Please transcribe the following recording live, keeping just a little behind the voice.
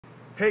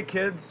Hey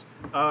kids,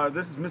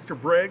 this is Mr.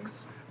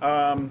 Briggs.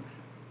 By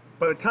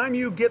the time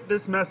you get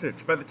this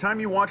message, by the time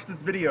you watch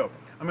this video,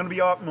 I'm going to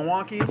be out in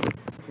Milwaukee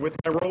with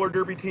my roller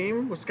derby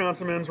team,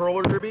 Wisconsin Men's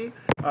Roller Derby,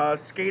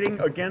 skating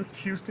against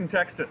Houston,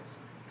 Texas.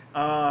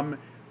 I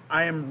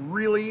am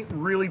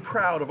really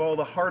proud of all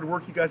the hard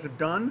work you guys have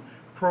done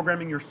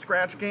programming your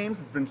Scratch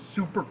games. It's been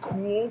super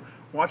cool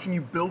watching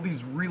you build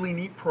these really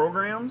neat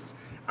programs.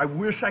 I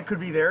wish I could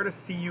be there to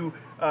see you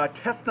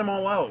test them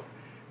all out,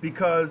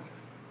 because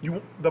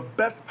the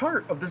best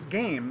part of this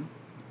game,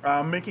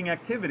 making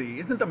activity,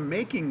 isn't the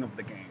making of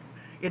the game.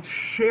 It's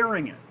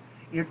sharing it.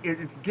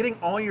 It's getting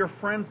all your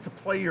friends to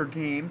play your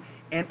game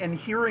and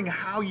hearing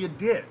how you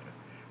did.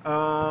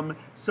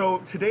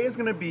 So today is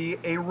going to be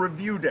a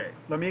review day.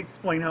 Let me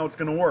explain how it's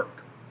going to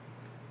work.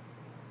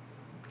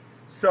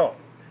 So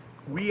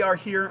we are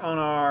here on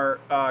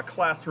our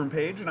classroom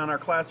page, and on our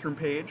classroom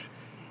page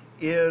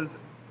is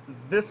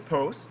this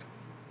post.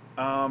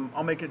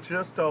 I'll make it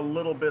just a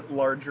little bit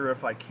larger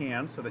if I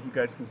can, so that you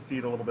guys can see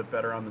it a little bit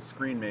better on the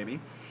screen maybe.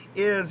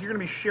 You're going to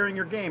be sharing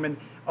your game, and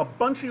a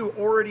bunch of you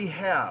already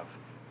have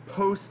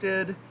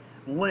posted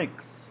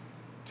links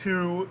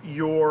to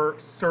your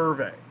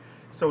survey.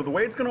 So the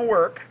way it's going to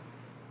work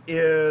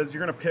is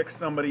you're going to pick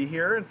somebody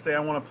here and say, I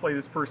want to play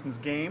this person's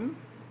game.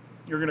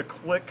 You're going to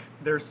click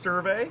their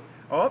survey.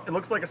 Oh, it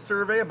looks like a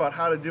survey about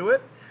how to do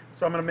it.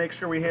 So I'm going to make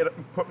sure we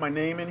put my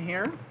name in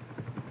here,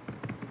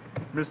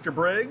 Mr.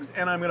 Briggs,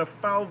 and I'm going to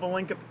follow the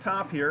link at the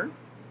top here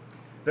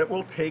that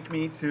will take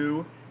me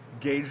to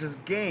Gage's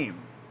game.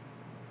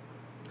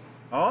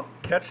 Oh,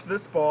 catch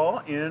this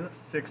ball in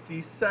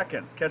 60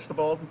 seconds. Catch the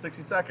balls in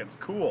 60 seconds.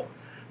 Cool.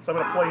 So I'm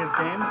going to play his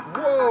game.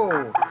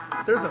 Whoa!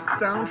 There's a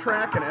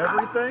soundtrack and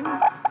everything.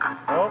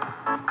 Oh.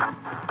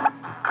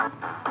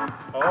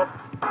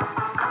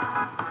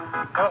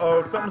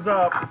 Uh-oh, something's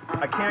up.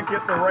 I can't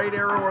get the right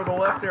arrow or the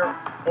left arrow.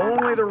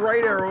 Only the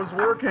right arrow is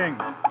working.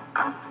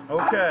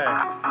 Okay.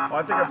 Well,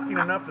 I think I've seen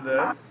enough of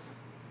this.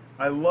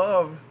 I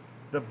love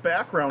the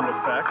background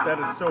effect. That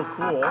is so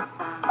cool.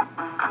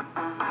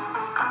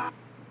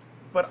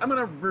 But I'm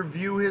going to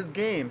review his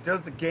game.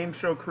 Does the game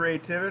show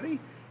creativity?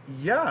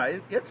 Yeah,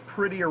 it's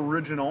pretty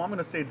original. I'm going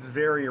to say it's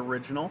very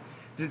original.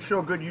 Did it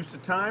show good use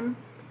of time?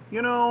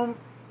 You know,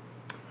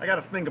 I got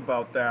to think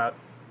about that.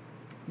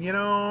 You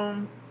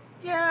know,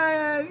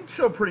 yeah, it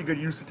showed pretty good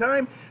use of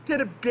time.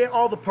 Did it get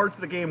all the parts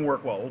of the game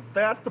work well?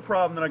 That's the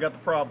problem that I got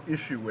the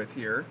issue with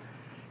here.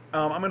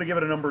 I'm going to give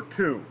it a number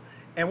 2.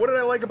 And what did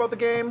I like about the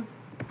game?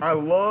 I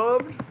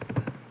loved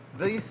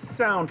the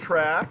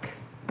soundtrack.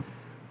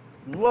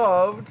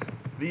 Loved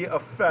the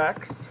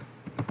effects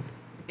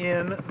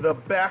in the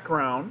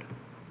background.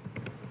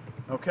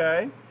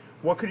 Okay,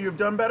 what could you have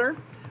done better?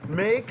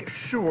 Make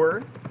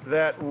sure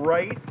that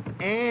right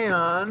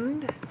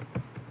and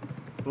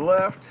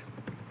left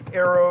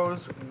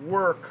arrows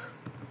work.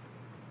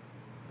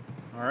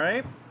 All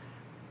right,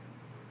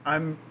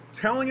 I'm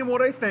telling him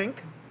what I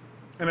think,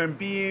 and I'm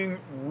being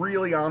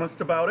really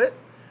honest about it,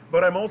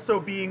 but I'm also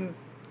being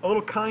a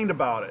little kind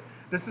about it.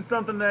 This is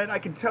something that I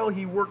can tell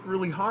he worked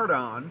really hard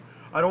on.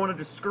 I don't want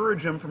to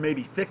discourage him from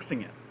maybe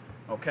fixing it,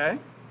 okay?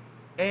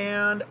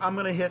 And I'm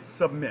going to hit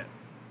submit.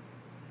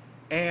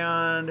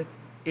 And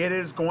it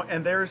is going,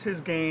 and there's his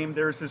game,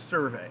 there's his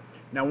survey.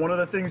 Now, one of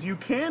the things you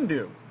can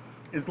do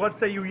is, let's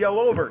say you yell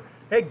over,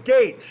 hey,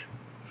 Gage,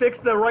 fix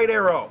the right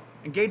arrow.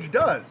 And Gage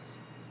does.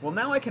 Well,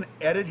 now I can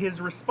edit his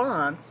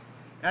response,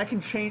 and I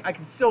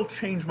can still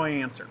change my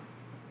answer,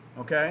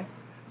 okay?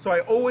 So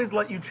I always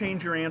let you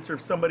change your answer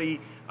if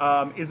somebody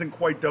isn't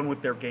quite done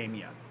with their game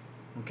yet,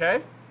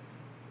 okay?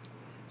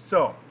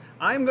 So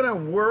I'm going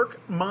to work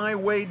my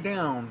way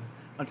down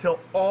until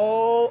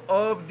all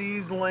of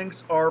these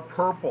links are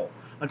purple,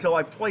 until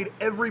I've played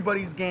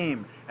everybody's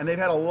game and they've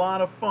had a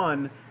lot of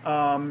fun.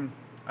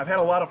 I've had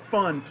a lot of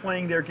fun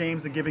playing their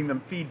games and giving them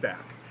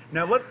feedback.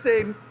 Now let's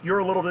say you're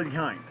a little bit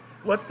behind.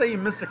 Let's say you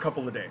missed a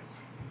couple of days.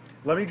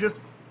 Let me just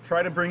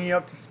try to bring you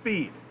up to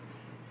speed.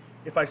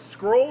 If I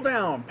scroll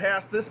down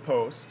past this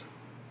post,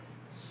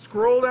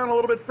 scroll down a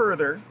little bit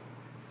further,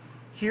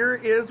 here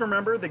is,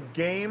 remember, the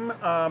game,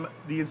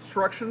 the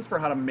instructions for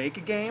how to make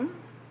a game,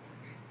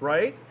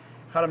 right?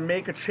 How to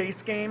make a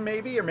chase game,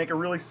 maybe, or make a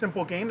really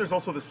simple game. There's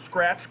also the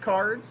scratch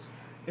cards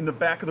in the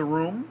back of the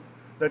room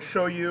that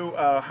show you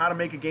how to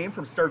make a game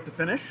from start to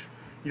finish.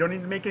 You don't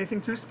need to make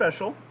anything too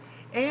special.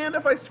 And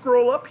if I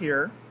scroll up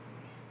here,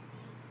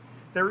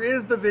 there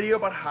is the video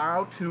about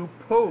how to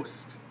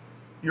post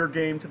your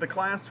game to the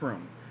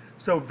classroom.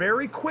 So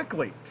very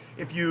quickly,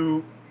 if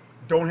you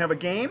don't have a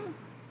game,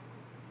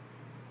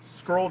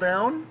 scroll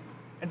down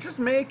and just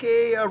make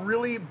a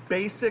really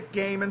basic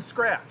game in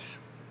Scratch,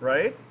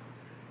 right?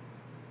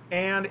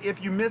 And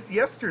if you missed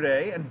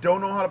yesterday and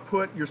don't know how to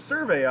put your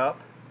survey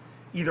up,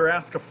 either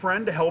ask a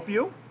friend to help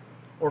you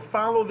or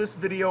follow this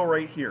video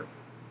right here,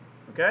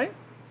 okay?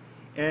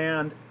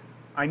 And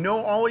I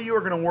know all of you are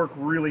going to work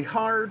really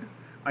hard.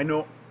 I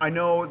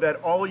know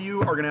that all of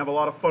you are going to have a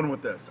lot of fun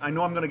with this. I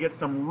know I'm going to get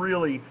some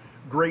really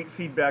great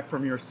feedback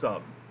from your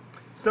sub.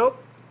 So,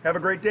 have a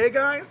great day,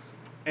 guys,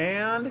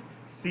 and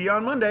see you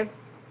on Monday.